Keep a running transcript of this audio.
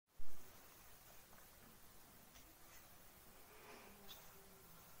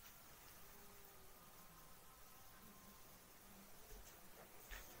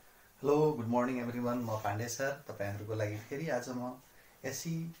Hello good morning everyone, म Pandey sir तपाईहरुको लागि फेरि आज म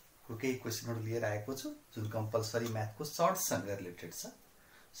एसई को केही क्वेशनहरु लिएर आएको छु जुन कम्पलसरी म्याथको सर्ट्ससँग रिलेटेड छ।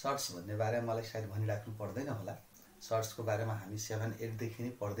 सर्ट्स भन्ने बारेमा मलाई सायद भनिराख्नु पर्दैन होला। सर्ट्सको बारेमा हामी 7 8 देखि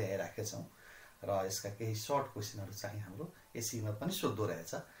नै पढ्दै आइराखेका छौं र यसका केही सर्ट क्वेशनहरु चाहिँ हाम्रो एसई मा पनि सोध्दो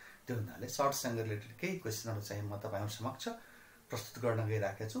रहेछ। त्यो हुनाले सर्ट्ससँग रिलेटेड केही क्वेशनहरु चाहिँ म तपाईहरु समक्ष प्रस्तुत गर्न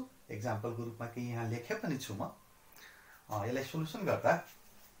गइराखेको छु। एक्जाम्पलको रूपमा केही यहाँ लेखे पनि छु म। यसलाई सोलुसन गर्दा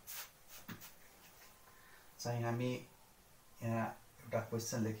चाहिँ हामी यहाँ एउटा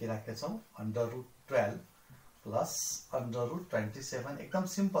क्वेशन लेखिराखेका छौं। √12 प्लस √27 एकदम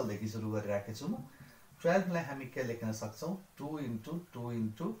सिम्पल देखि सुरु गरिराखेको छु म। 12 लाई हामी के लेख्न सक्छौं 2 * 2 *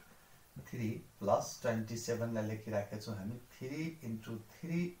 3 प्लस 27 लाई लेखिराखेका छौं हामी 3 *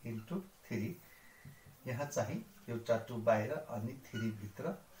 3 * 3। यहाँ चाहिँ एउटा 2 बाहिर अनि 3 भित्र,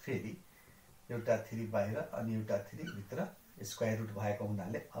 फेरि एउटा 3 बाहिर अनि एउटा 3 भित्र स्क्वायर रुट भएको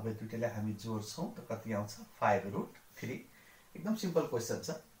हुनाले अब दुईटैलाई हामी जोड्छौं त कति आउँछ 5√3। एकदम सिम्पल क्वेशन छ।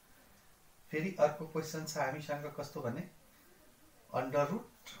 फेरि अर्को क्वेशन छ हामीसँग कस्तो भने √5 ×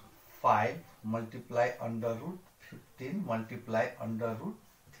 √15 ×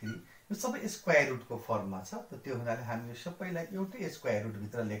 √3। यो सबै स्क्वायर रुटको फर्ममा छ त त्यो हुनाले हामी यो सबैलाई एउटै स्क्वायर रुट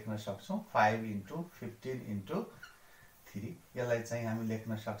भित्र लेख्न सक्छौं 5 * 15 * 3। यसलाई चाहिँ हामी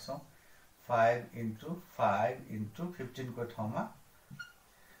लेख्न सक्छौं 5 * 5 * 15 को ठाउँमा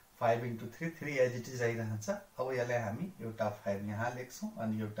 5 * 3 3 एज इट इज आइरहन्छ। अब यसलाई हामी एउटा 5 यहाँ लेख्छौं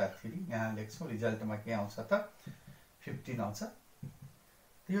अनि एउटा 3 यहाँ लेख्छौं। रिजल्टमा के आउँछ त 15 आउँछ।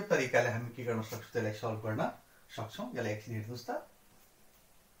 यो तरिकाले हामी के गर्न सक्छौं त्यसलाई सल्भ गर्न सक्छौं। यसलाई एकछिन हेर्नुस् त।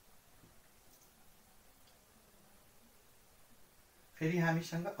 फेरि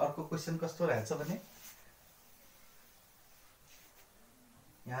हामीसँग अर्को क्वेशन कस्तो रहेछ भने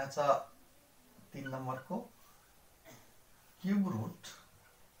यहाँ छ 3 नम्बरको cube root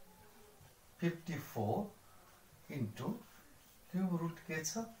 54 into cube root के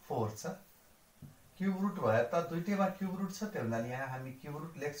छ 4 छ। क्यूब रुट भए त दुईटैमा क्यूब रुट छ त्यो हुनाले यहाँ हामी क्यूब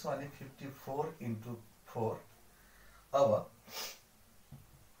रुट लेख्छौं अनि 54 * 4। अब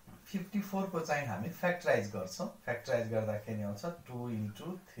 54 को चाहिँ हामी फ्याक्टराइज गर्छौं। फ्याक्टराइज गर्दाखेरि आउँछ 2 *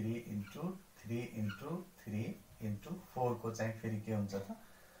 3 * 3 * 3 * 4 को चाहिँ फेरि के हुन्छ त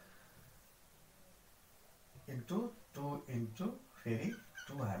इन्टु 2 * फेरि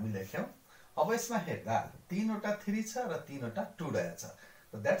 2 हामी लेख्यौं। अब यसमा हेर्दा 3 वटा 3 छ र 3 वटा 2 रहेछ।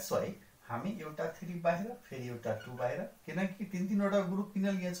 So that's why हामी एउटा 3 बाहिर फेरि एउटा 2 बाहिर, किनकि 3 वटा ग्रुप किन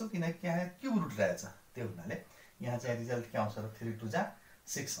लिएछौं किनकि यहाँ क्यूब रुट रहेछ। त्यो हुनाले यहाँ चाहिँ रिजल्ट के आउँछ र 3 * 2 =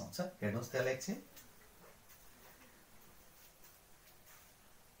 6 आउँछ। हेर्नुस् त्यसलाई एकछिन।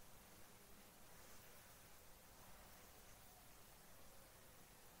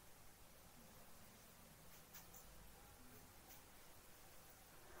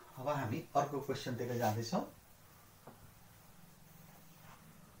 अब हामी अर्को क्वेशन तिर जाँदै छौं।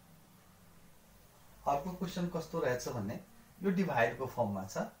 अर्को क्वेशन कस्तो रहेछ भन्ने यो डिभाइड को फर्ममा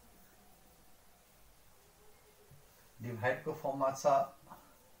छ। डिभाइड को फर्ममा छ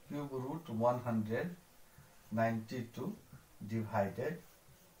cube root 192 divided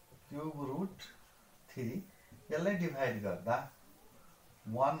cube root 3। यसलाई डिभाइड गर्दा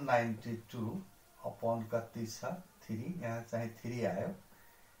 192 अपॉन कति छ 3। यहाँ चाहिँ 3 आयो।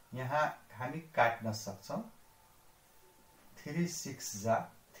 यहाँ हामी काट्न सक्छौं 3 6 जा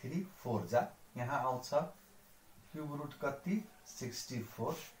 3 4 जा। यहाँ आउँछ क्यूब रुट कति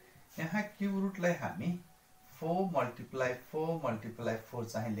 64। यहाँ क्यूब रुटलाई हामी 4 × 4 × 4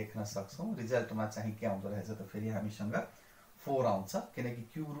 चाहिँ लेख्न सक्छौं। रिजल्टमा चाहिँ के आउँदो रहेछ त फेरि हामीसँग 4 आउँछ किनकि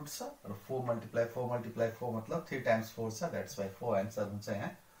क्यूब रुट छ र 4 × 4 × 4 मतलब 3 × 4 छ। द्याट्स वाइ 4 आन्सर हुन्छ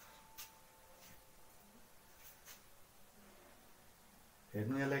यहाँ।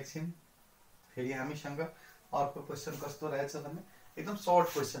 हेर्नु यसलाई एकछिन। फेरि हामीसँग अर्को क्वेशन कस्तो रहेछ भने एकदम सर्ट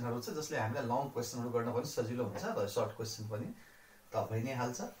क्वेशनहरु छ जसले हामीलाई लङ क्वेशनहरु गर्न पनि सजिलो हुन्छ र सर्ट क्वेशन पनि त भइ नै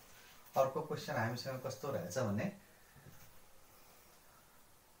हाल्छ। अर्को क्वेशन हामीसँग कस्तो रहेछ भने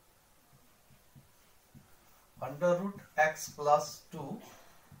 √x + 2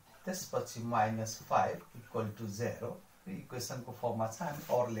 त्यसपछि -5 = 0। यो इक्वेशनको फर्ममा छ। हामी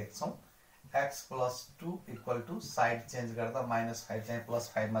और लेख्छौं x + 2 साइड चेन्ज गर्दा -5 चाहिँ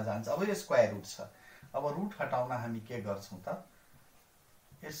 +5 मा जान्छ। अब यो स्क्वायर रुट छ। अब रुट हटाउन हामी के गर्छौं त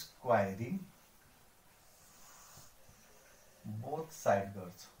स्क्वायरिङ बोथ साइड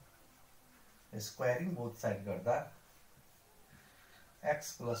गर्छौं। स्क्वायरिङ बोथ साइड गर्दा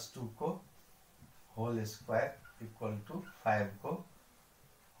x + 2 को होल स्क्वायर = 5 को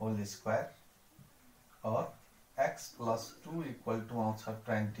होल स्क्वायर और x + 2 = आउँछ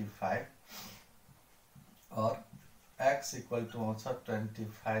 25 और x इक्वल टू आउँछ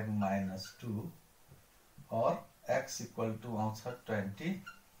 25 minus 2 or x equal two आउँछ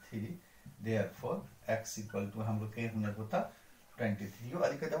 23 therefore x इक्वल टू हाम्रो के हुनेको त 23 यो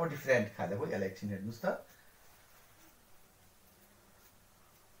अलिकति अब डिफरेन्ट खाले हो यसलाई एकछिन हेर्नुस् त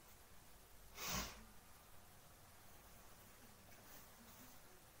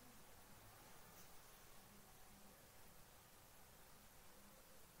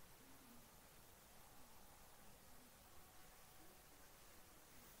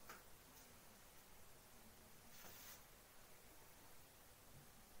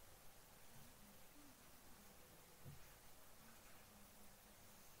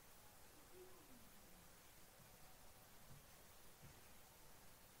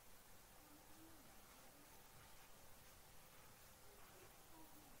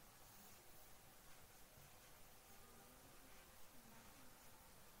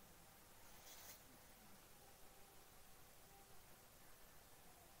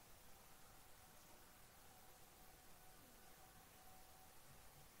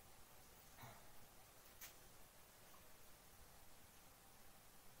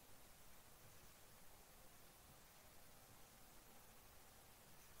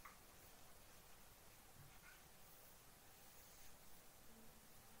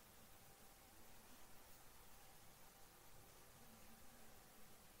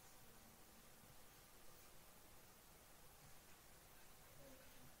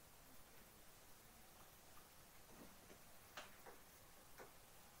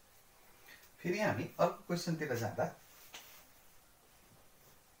फेरि हामी अर्को क्वेशनतिर जाँदा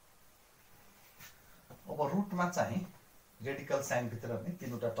अब रुटमा चाहिँ रेडिकल साइन भित्र पनि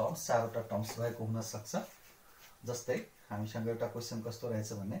तीनवटा टर्म्स चारवटा टर्म्स भएको हुन सक्छ जस्तै हामीसँग एउटा क्वेशन कस्तो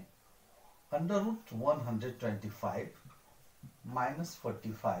रहेछ भने under route 125 minus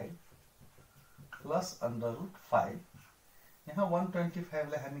 45 plus under root 5 यहाँ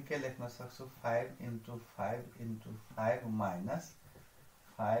 125 लाई हामी के लेख्न सक्छौं 5 into 5 into 5 minus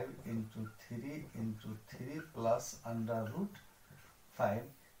 5 into 3 into 3 plus under root 5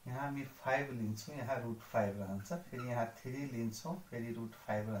 यहाँ हामी 5 लिन्छौं यहाँ root 5 रहन्छ फेरि यहाँ 3 लिन्छौं फेरि root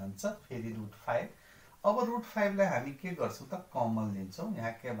 5 रहन्छ फेरि root 5 अब root 5 लाई हामी के गर्छौं त कमन लिन्छौं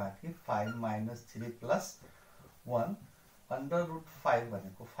यहाँ के बाँकी 5 minus 3 plus 1 under root 5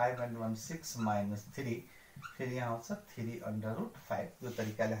 भनेको 5 and 1 6 minus 3 फेरि यहाँ आउँछ 3 under root 5 यो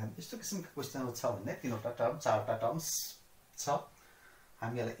तरिकाले हामी यस्तो किसिमको क्वेशन छ भने तीनवटा टर्म चारवटा टर्म्स छ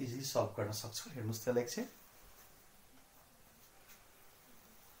हामी यसलाई इजिली सल्भ गर्न सक्छौं हेर्नुस् त लेख्छे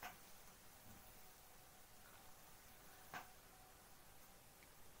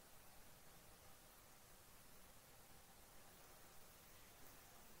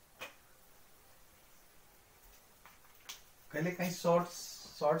कहिले कहीं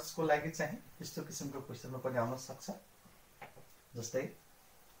सर्ट्स को लागि चाहिँ यस्तो किसिमको क्वेशनमा पनि आउन सक्छ जस्तै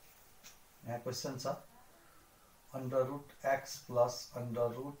यहाँ क्वेशन छ under root x plus under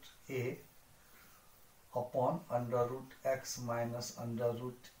root a upon under root x minus under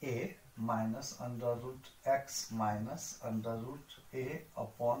root a minus under root x minus under root a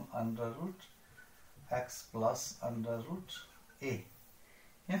upon under root x plus under root a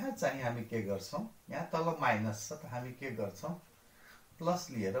यहाँ चाहिँ हामी के गर्छौं यहाँ तल minus छ त हामी के गर्छौं प्लस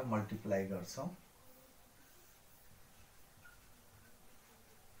लिएर मल्टिप्लाई गर्छौं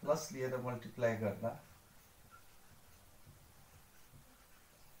प्लस लिएर मल्टिप्लाई गर्दा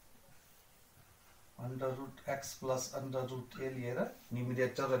under root x plus under root a लिएर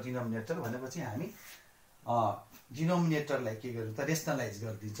न्युमिनेटर र डिनोमिनेटर भनेपछि हामी डिनोमिनेटर लाई के गर्छौं त रेशनलाइज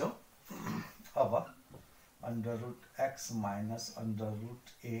गर्दिन्छौं अब under root x minus under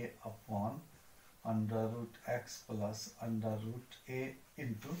root a upon under root x plus under root a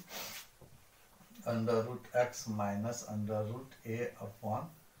into under root x minus under root a upon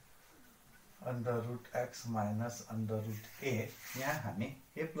under root x minus under root a यहाँ हामी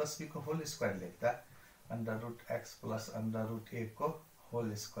a plus b को whole square लेख्दा under root x plus under root a को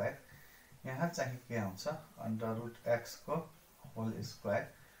whole square यहाँ चाहिँ के आउँछ under root x को whole square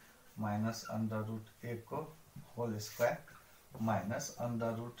minus under root a को whole square minus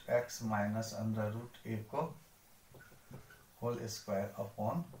under root x minus under root a को whole square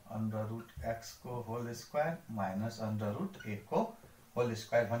upon under root x को whole square minus under root a को whole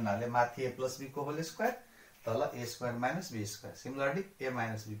square भन्नाले माथि a plus b को whole square तल a square minus b square similarly a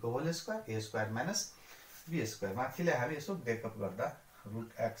minus b को whole square a square minus b square माथिले हामी यसो breakup गर्दा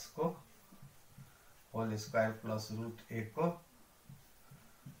root x को whole square plus root a को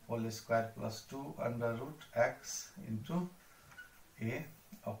whole square plus 2 under root x into a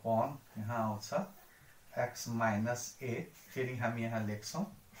upon यहाँ आउँछ x minus a फेरि हामी यहाँ लेख्छौं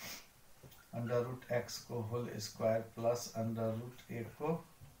अंडर रूट एक्स को whole square plus under route ए को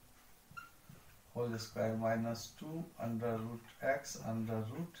whole square minus 2 under route x under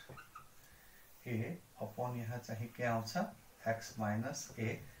route ए upon यहाँ चाहिँ के आउँछ एक्स माइनस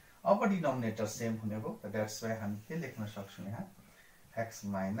ए। अब डिनोमिनेटर सेम हुने भयो, दैट्स वाइ हामी के लेख्न सक्छौं यहाँ एक्स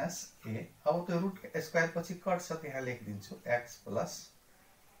माइनस ए। अब त्यो रूट स्क्वायर पछि कट्छ, त्यहाँ लेखिदिन्छु एक्स प्लस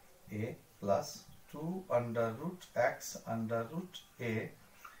ए plus 2 under route x under route ए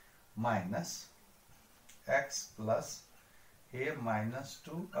माइनस एक्स प्लस ए minus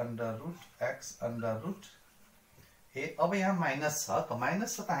 2 under route x under route ए। अब यहाँ माइनस छ, त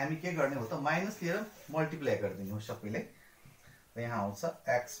माइनस छ त हामी के गर्ने हो त माइनस लिएर मल्टिप्लाई गरिदिनु हो सबैले। यहाँ आउँछ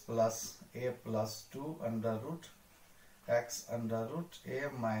एक्स प्लस ए plus 2 under route x under route ए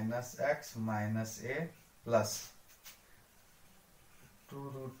माइनस एक्स माइनस ए plus 2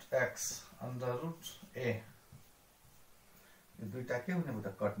 route x under route ए। यो दुईटा के हुने भयो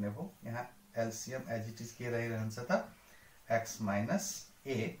त कट्ने भयो। यहाँ एलसीएम एज इट इज के रहिरहन्छ त एक्स माइनस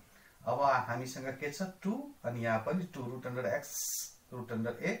ए। अब हामीसँग के छ 2 अनि यहाँ पनि 2 route under x route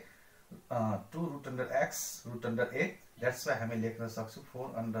under A 2 route under x route under A. That's why हामी लेख्न सक्छौं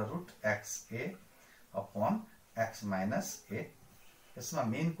 4 अंडर रूट एक्स ए अपॉन एक्स माइनस ए। यसमा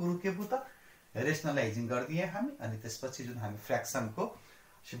मेन कुरो के भयो त रेशनलाइजिङ गर्दिए हामी, अनि त्यसपछि जुन हामी फ्र्याक्सन को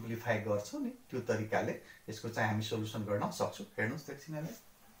सिम्प्लिफाई गर्छौं नि त्यो तरिकाले यसको चाहिँ हामी सोलुसन गर्न सक्छौं। हेर्नुस् त एकछिनले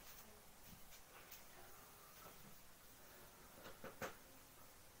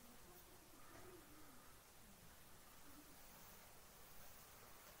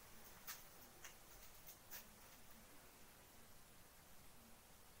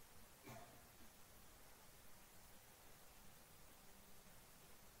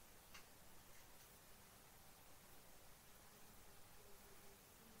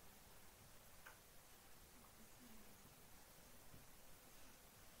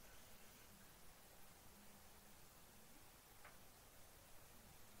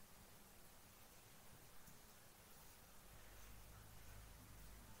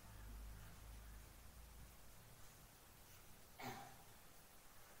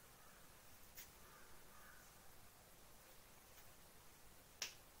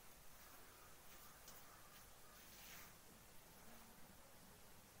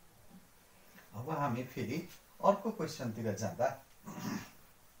अब हामी फेरि अर्को क्वेशन तिर जाँदा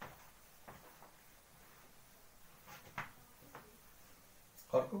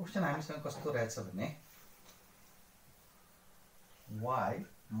अर्को क्वेशन हामीसँग कस्तो रहेछ भने y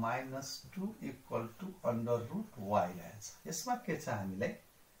minus 2 equal two under route y रहेछ। यसमा के छ हामीलाई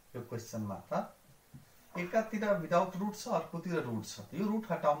यो क्वेशनमा त एकातिर विदाउट रूट छ अर्कोतिर रूट छ। यो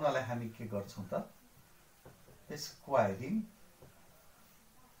रूट हटाउनलाई हामी के गर्छौं त स्क्वायरिङ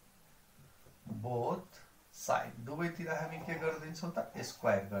बोथ साइड, दुवैतिर हामी के गरिदिन्छौं त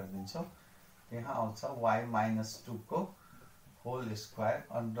स्क्वायर गरिदिन्छौं। यहाँ आउँछ y माइनस 2 को whole square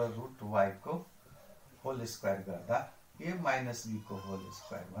under route y को होल स्क्वायर गर्दा a माइनस b को होल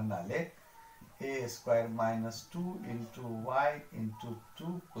स्क्वायर भन्नाले a square minus 2 into y into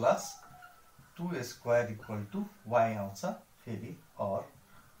 2 plus 2 square equal two y आउँछ फेरि, और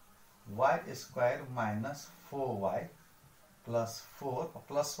y square minus 4y plus 4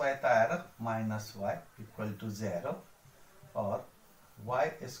 plus y त आएर माइनस y इक्वल टू 0, और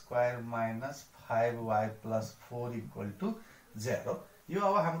y square minus 5y plus 4 equal two 0। यो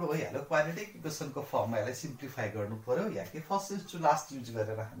अब हाम्रो भइहाल्यो क्वाड्रेटिक इक्वेसनको फर्ममा। यसलाई सिम्प्लिफाई गर्नु पर्यो या कि फर्स्ट टु लास्ट युज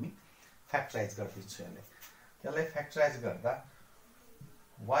गरेर हामी फ्याक्टराइज गर्दिन्छौं। यसलाई फ्याक्टराइज गर्दा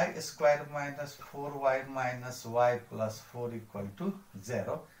y square minus 4y minus y plus 4 equal two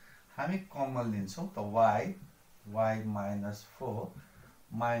 0 हामी कमन लिन्छौं त y minus 4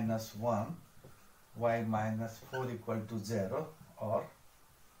 minus 1 y minus 4 equal two 0, और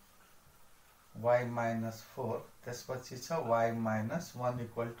y माइनस 4 त्यसपछि छ y माइनस 1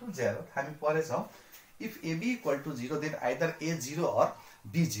 इक्वल टू 0। हामी पढेछौं if ab equal two 0 then either a 0 और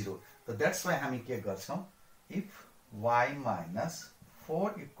b 0। तो that's why हामी के गर्छौं if y minus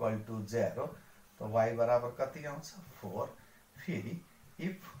 4 equal two 0 तो y बराबर कति आउँछ 4। फेरि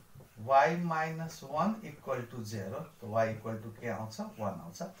if y minus 1 equal two 0 तो y इक्वल टू के आउँछ 1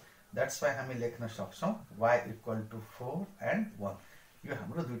 आउँछ। दैट्स वाइ हामी लेख्न सक्छौं y इक्वल टू 4 एन्ड 1। यो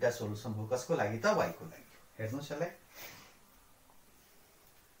हाम्रो दुईटा सोलुसन हो कसको लागि त y को लागि। हेर्नुस् यसलाई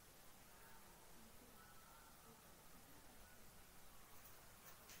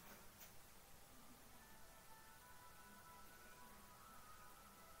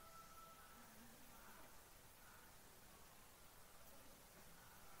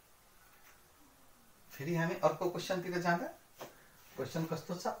फेरि हामी अर्को क्वेशन तिर जाँदा क्वेशन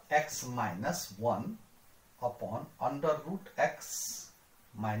कस्तो छ x minus 1 upon under route x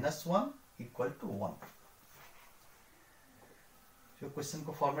minus 1 equal to 1। यो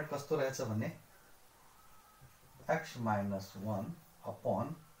क्वेशनको फर्मेट कस्तो रहेछ भने x minus 1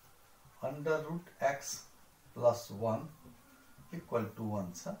 upon under route x plus 1 equal to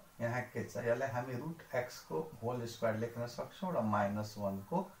 1 छ। यहाँ के छ, यसलाई हामी रूट x को होल स्क्वायर लेख्न सक्छौं र माइनस 1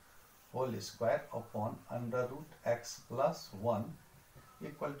 को whole square upon under route x plus 1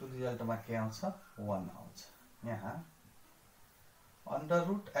 equal to रिजल्टमा के आउँछ 1 आउँछ। यहाँ अंडर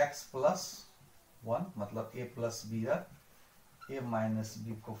रूट x प्लस 1 मतलब a प्लस b र a माइनस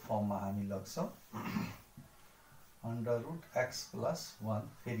b को फर्ममा हामी लग्छौं। अंडर रूट x प्लस 1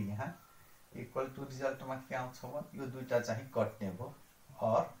 फेरि यहाँ इक्वल टु रिजल्टमा के आउँछ 1, यो दुईटा चाहिँ कट्ने भयो।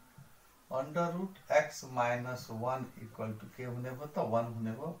 और under route x minus 1 equal to के हुने भयो त 1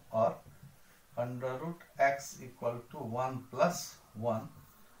 हुने भयो। और under route x equal to 1 plus 1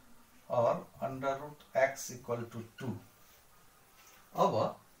 और under route x equal to 2। अब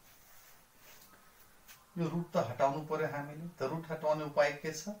यो रुट त हटाउनु पर्यो हामीले, त रुट हटाउने उपाय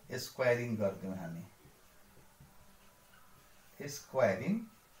के छ, स्क्वायरिङ गर्दियौ हामी। Squaring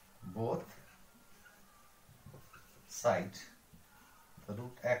both side,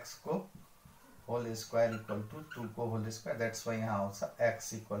 route x को होल स्क्वायर इक्वल टु 2 को होल स्क्वायर, दैट्स वाइ यहाँ आउँछ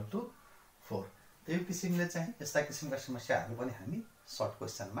x इक्वल टु 4। त्यो किसिमले चाहिँ यस्ता किसिमका समस्याहरू पनि हामी सर्ट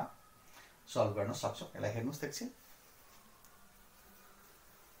क्वेशनमा सल्भ गर्न सक्छौं। यसलाई हेर्नुस् एकछिन।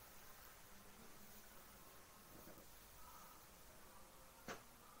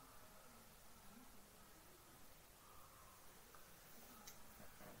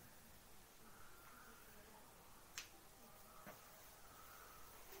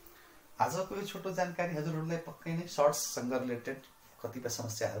 आजको यो छोटो जानकारी हजुरहरूलाई पक्कै नै सर्ट्ससँग रिलेटेड कतिपय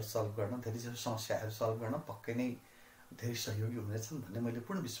समस्याहरू सल्भ गर्न, धेरैजसो समस्याहरू सल्भ गर्न पक्कै नै धेरै सहयोगी हुनेछन् भन्ने मैले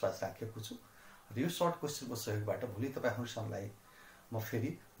पूर्ण विश्वास राखेको छु। र यो सर्ट क्वेशनको सहयोगबाट भोलि तपाईहरुलाई म फेरि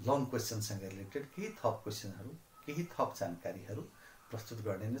लङ क्वेशनसँग रिलेटेड केही थप क्वेशनहरू, केही थप जानकारीहरू प्रस्तुत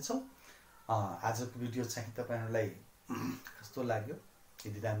गर्ने नै छौं। आजको भिडियो चाहिँ तपाईहरुलाई कस्तो लाग्यो,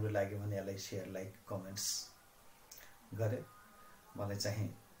 यदि राम्रो लाग्यो भने यसलाई शेयर, लाइक, कमेन्ट्स गरे मलाई चाहिँ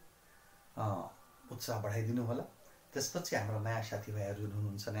उत्साह बढाइदिनु होला। त्यसपछि हाम्रो नयाँ साथीभाइहरू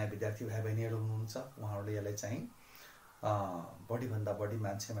हुनुहुन्छ, नयाँ विद्यार्थी भाइ बहिनीहरू हुनुहुन्छ, उहाँहरूले यसलाई चाहिँ बढी भन्दा बढी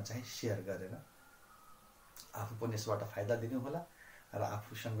मान्छेमा चाहिँ शेयर गरेर आफू पनि यसबाट फाइदा दिनु होला र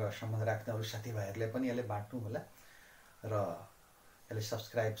आफूसँग सम्बन्ध राख्ने अरू साथीभाइहरूले पनि यसले बाँड्नु होला र यसले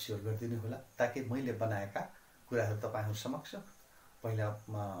सब्स्क्राइब शेयर गरिदिनु होला, ताकि मैले बनाएका कुराहरू तपाईहरु समक्ष पहिला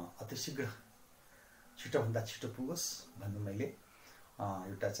अति शीघ्र छिटोभन्दा छिटो पुगोस् भन्ने मैले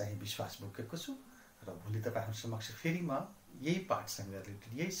एउटा चाहिँ विश्वास बोकेको छु। र भोलि तपाईहरु समक्ष फेरि म यही पाठसँग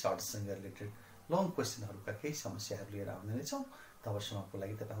रिलेटेड, यही सर्टसँग रिलेटेड लङ क्वेशनहरुका केही समस्याहरू लिएर आउने नै छौं। तबसम्मको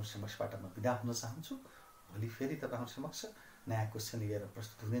लागि तपाईहरु समक्षबाट म बिदा हुन चाहन्छु। भोलि फेरि तपाईहरु समक्ष नयाँ क्वेशन लिएर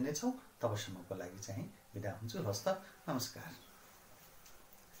प्रस्तुत हुने नै छौं। तबसम्मको लागि चाहिँ बिदा हुन्छु। हस्त, नमस्कार।